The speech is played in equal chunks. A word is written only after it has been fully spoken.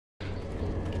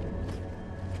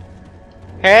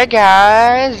Hey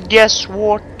guys, guess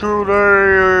what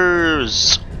today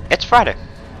is? It's Friday,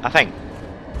 I think.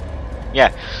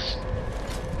 Yeah,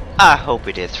 I hope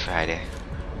it is Friday.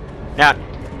 Now,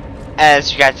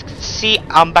 as you guys can see,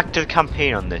 I'm back to the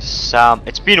campaign on this.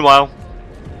 It's been a while.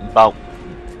 About,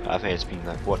 I think it's been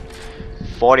like, what,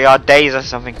 40 odd days or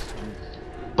something.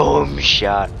 Boom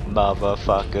shot,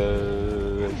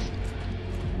 motherfuckers.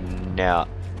 No,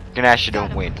 Ganasha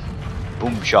don't win.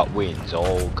 Boom shot wins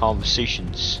all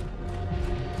conversations.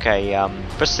 Okay,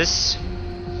 first this.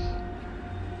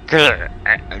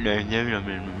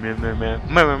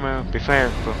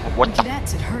 What the?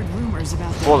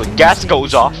 Before the gas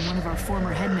goes off.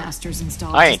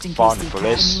 I ain't falling for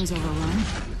this.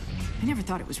 I never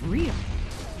thought it was real.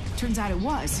 Turns out it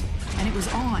was, and it was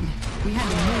on. We had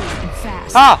to move and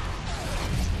fast. Ah!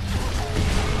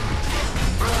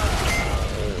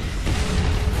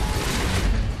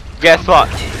 Guess what?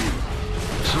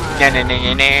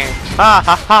 Ha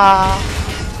ha ha!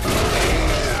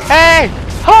 Hey!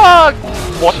 Hug!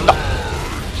 What the?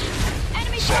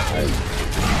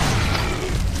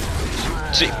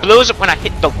 So it blows up when I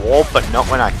hit the wall, but not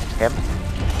when I hit him.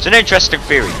 It's an interesting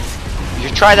theory. You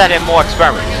should try that in more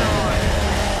experiments.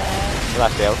 Will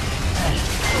that fail?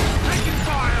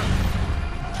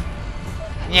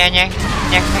 Yeah.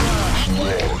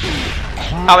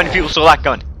 How many people saw that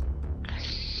coming?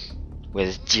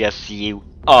 Was it just you?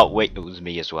 Oh wait, it was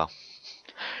me as well.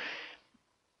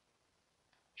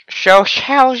 So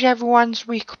how's everyone's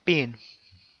week been?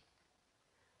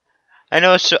 And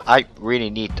also, I really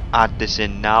need to add this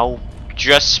in now,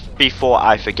 just before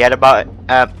I forget about it.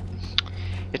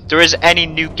 If there is any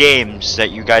new games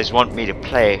that you guys want me to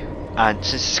play, and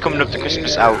since it's coming up to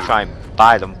Christmas, I will try and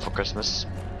buy them for Christmas.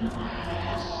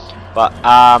 But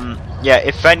yeah,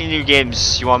 if any new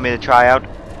games you want me to try out,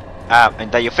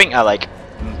 and that you think I like,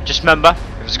 just remember,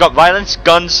 if it's got violence,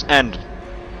 guns, and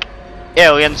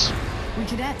aliens,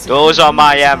 those are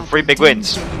my 3 big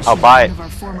wins. I'll buy it, no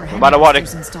matter what.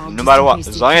 As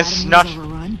long as it's not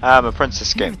a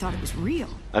princess game.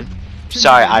 I'm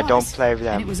sorry, I don't play with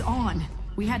them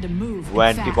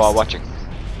when people are watching.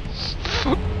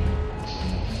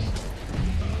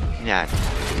 Yeah.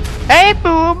 Hey,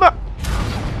 boom! I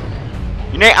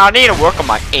need to work on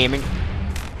my aiming.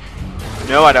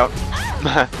 No, I don't.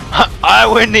 I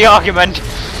win the argument.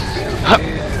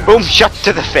 Boom shot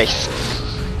to the face.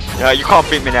 No, you can't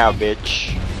beat me now,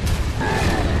 bitch.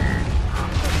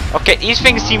 Okay, these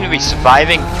things seem to be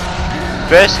surviving.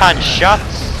 First hand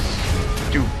shots.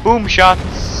 Do boom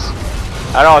shots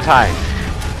at all times.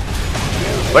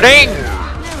 But dang!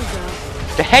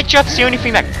 The headshot's the only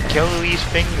thing that can kill these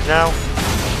things now.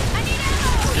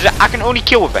 I can only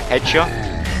kill with a headshot.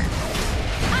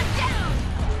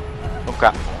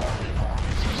 Okay.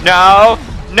 No,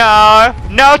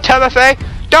 Timothy!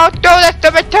 Don't do this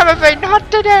to me, Timothy!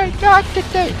 Not today!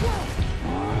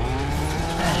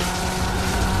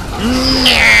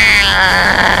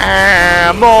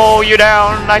 Mow you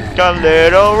down like a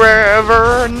little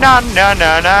river. Na.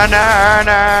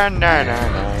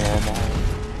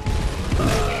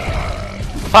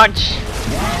 Punch!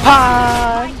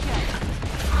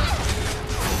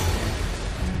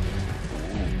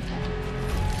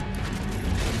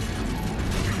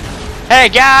 Hey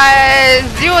guys,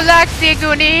 you like the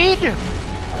grenade?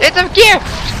 It's a gift!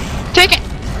 Take it!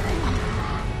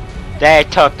 They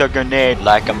took the grenade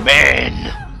like a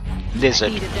man.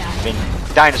 Lizard.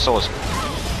 Dinosaurs.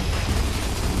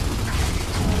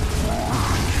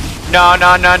 No.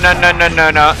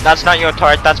 That's not your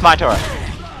turret, that's my turret.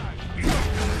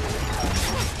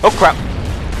 Oh crap.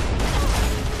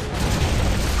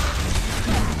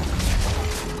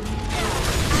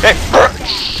 Hey.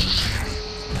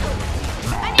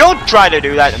 Don't try to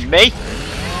do that to me!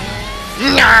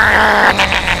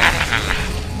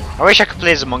 I wish I could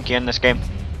play as a monkey in this game.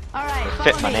 Alright, it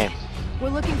fit my name.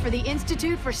 We're looking for the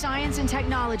Institute for Science and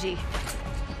Technology.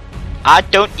 I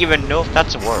don't even know if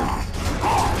that's a word.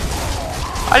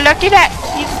 Oh, look at that!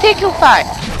 He's taking fight!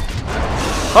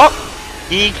 Oh!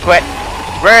 He quit.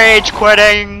 Rage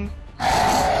quitting!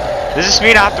 Does this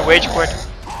mean I have to rage quit?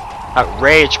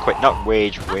 Rage quit, not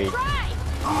rage.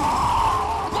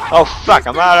 Oh fuck,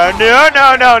 I'm out of no.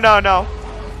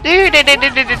 Dang it, ain't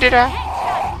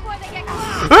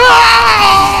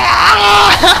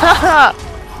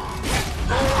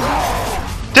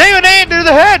to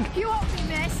the head! You only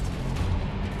missed.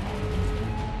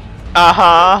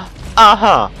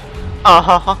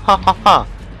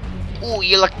 Ooh,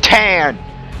 you look tan!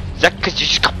 Is that cause you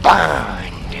just got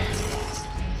burned?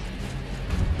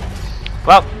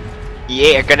 Well, you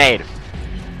ate a grenade.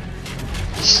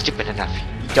 Stupid enough.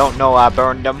 You don't know I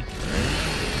burned them.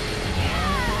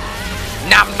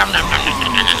 Nom nom nom nom nom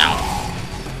nom nom nom.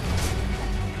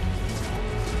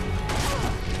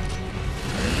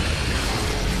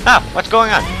 Ah, what's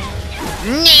going on?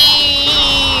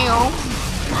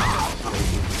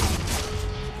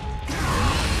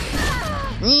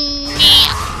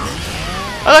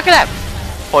 Oh, look at that!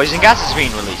 Poison gas is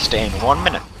being released in 1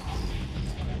 minute.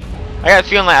 I got a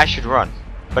feeling like I should run.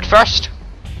 But first,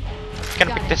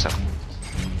 gonna pick this up.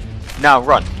 Now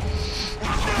run.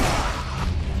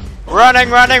 Running,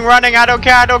 running, running, I don't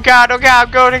care, I don't care, I don't care,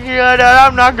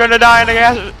 I'm not gonna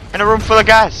die in a room full of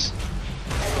gas.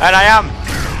 And I am.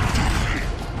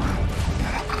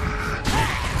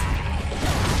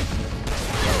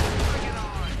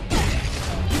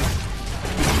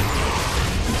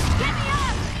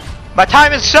 My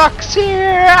timing sucks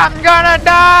here, I'm gonna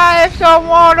die if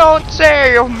someone don't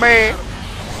save me.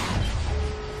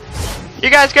 You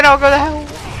guys can all go to hell.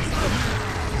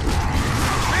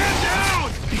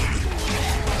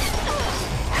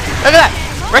 Look at that!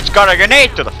 Rich got a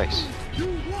grenade to the face.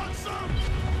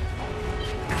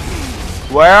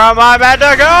 Where am I meant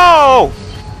to go?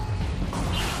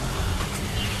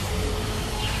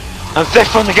 I'm safe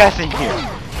from the gas in here.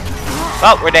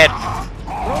 Well, we're dead.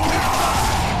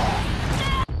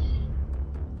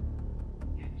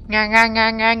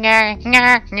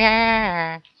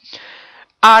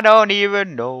 I don't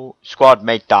even know. Squad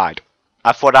mate died.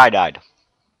 I thought I died.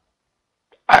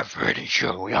 I'm pretty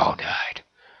sure we all died.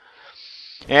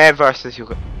 Yeah, versus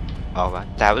you. Oh,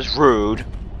 that was rude.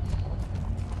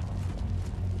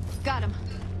 Got him.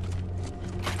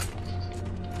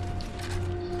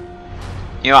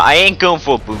 You know, I ain't going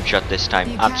for a boom shot this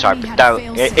time. I'm sorry, but that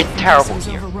it's terrible was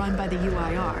here. Overrun by the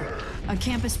UIR, a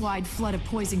campus-wide flood of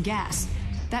poison gas.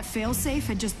 That failsafe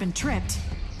had just been tripped.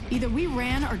 Either we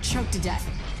ran or choked to death.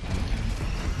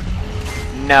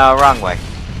 No, wrong way.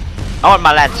 I want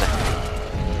my Lancer.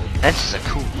 Lancers are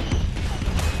cool.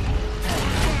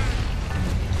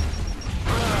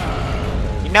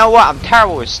 You know what? I'm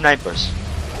terrible with snipers.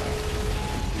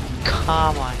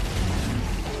 Come on.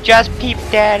 Just peep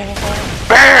that head.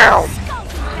 BAM!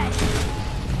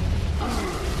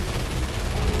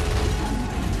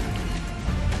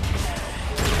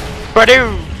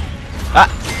 Badoo! Ah!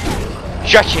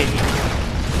 Shut you!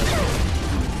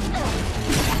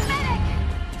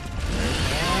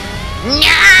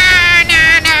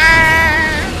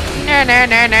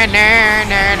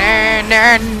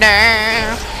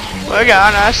 We're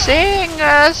gonna sing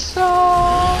a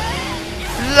song.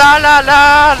 La la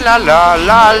la la la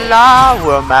la la.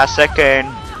 We're massacring.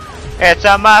 It's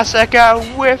a massacre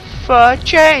with a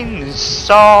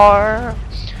chainsaw.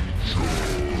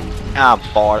 I'm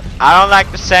bored. I don't like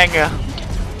the singer.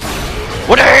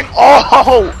 What the?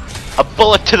 Oh! A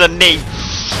bullet to the knee.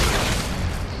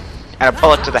 And a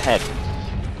bullet to the head.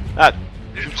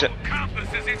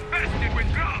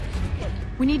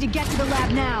 We need to get to the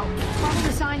lab now. Follow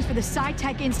the signs for the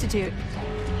Sci-Tech Institute.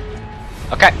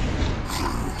 Okay.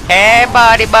 Hey,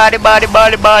 buddy, buddy, buddy,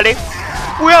 buddy, buddy.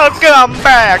 Welcome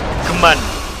back. Come on.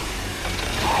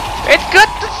 It's good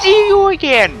to see you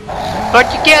again.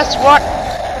 But you guess what?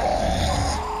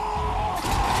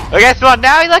 Oh, guess what?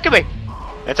 Now you look at me.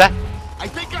 That's that. I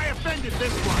think I offended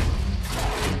this one.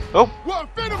 Oh. Well,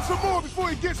 offend him some more before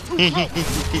he gets too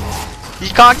close. He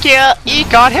can't kill. He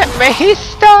can't hit me. He's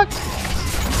stuck.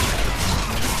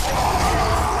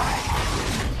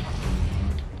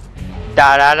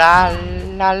 Da da da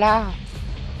la la.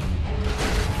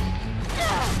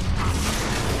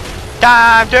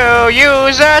 Time to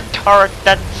use a turret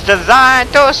that's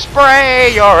designed to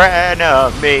spray your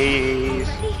enemies.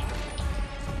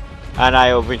 And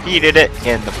I overheated it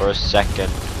in the first second.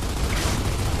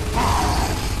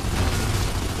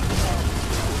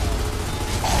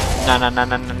 Na na na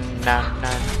na na na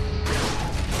na.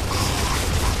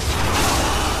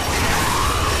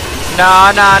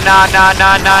 No, no, no, no,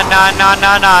 no, no, no, no,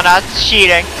 no, no, that's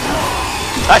cheating.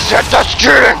 I said that's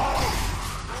cheating!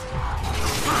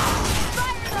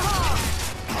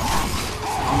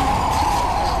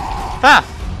 Huh.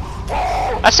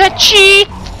 I said cheat!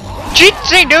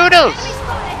 Cheatsy noodles!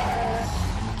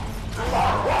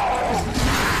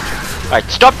 Alright,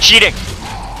 stop cheating!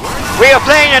 We are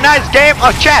playing a nice game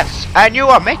of chess, and you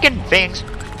are making things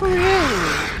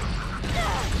real.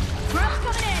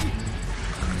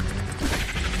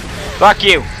 Fuck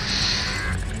you.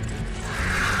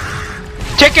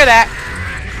 Tickle that.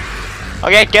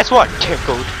 Okay, guess what?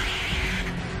 Tickled.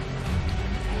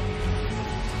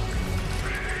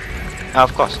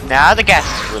 Of course, now the gas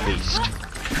is released.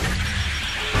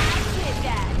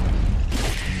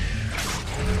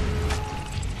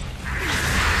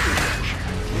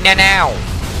 Now.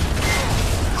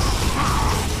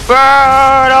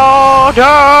 Battle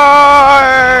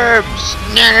times!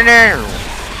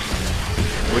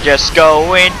 We're just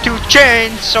going to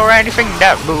chains or anything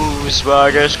that moves.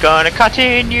 We're just gonna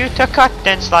continue to cut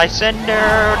and slice and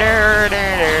I'm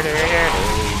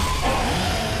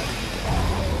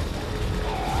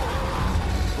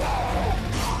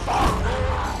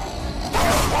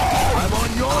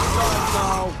on your side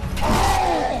now.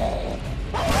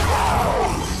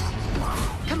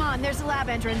 Come on, there's a lab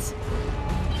entrance.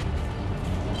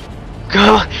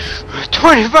 Come on,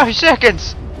 25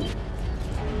 seconds.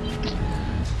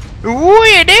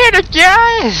 We did it,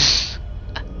 guys!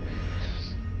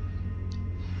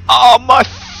 Oh my!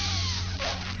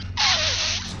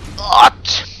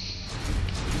 What?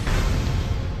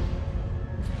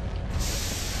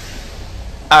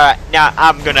 Alright, now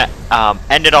I'm gonna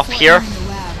end it off here.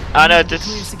 I know this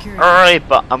is early,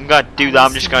 but I'm gonna do that.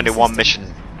 I'm just gonna do one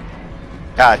mission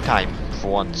at a time for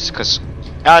once, because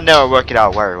I know I work it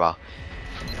out very well.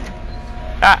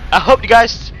 I hope you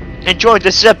guys enjoyed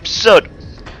this episode.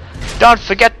 Don't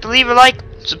forget to leave a like,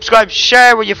 subscribe,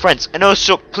 share with your friends, and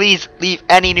also please leave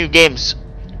any new games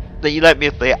that you let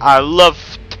me play. I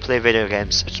love to play video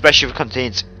games, especially if it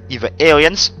contains either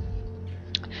aliens,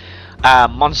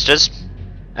 monsters,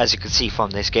 as you can see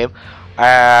from this game,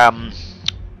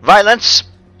 violence,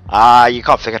 you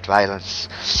can't forget violence,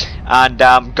 and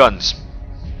guns.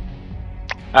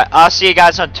 I'll see you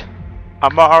guys on tomorrow.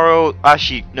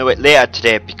 Actually, no, wait, later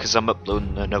today, because I'm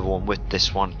uploading another one with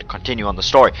this one to continue on the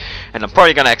story, and I'm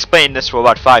probably gonna explain this for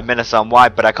about 5 minutes on why,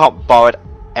 but I can't borrow it,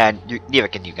 and neither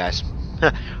can you guys.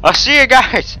 I'll see you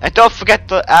guys, and don't forget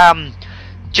to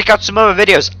check out some other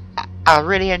videos. I'll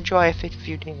really enjoy it if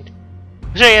you did.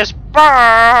 See you.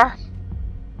 Bye.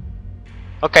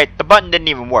 Okay, the button didn't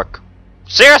even work.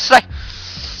 Seriously?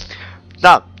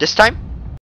 Now, this time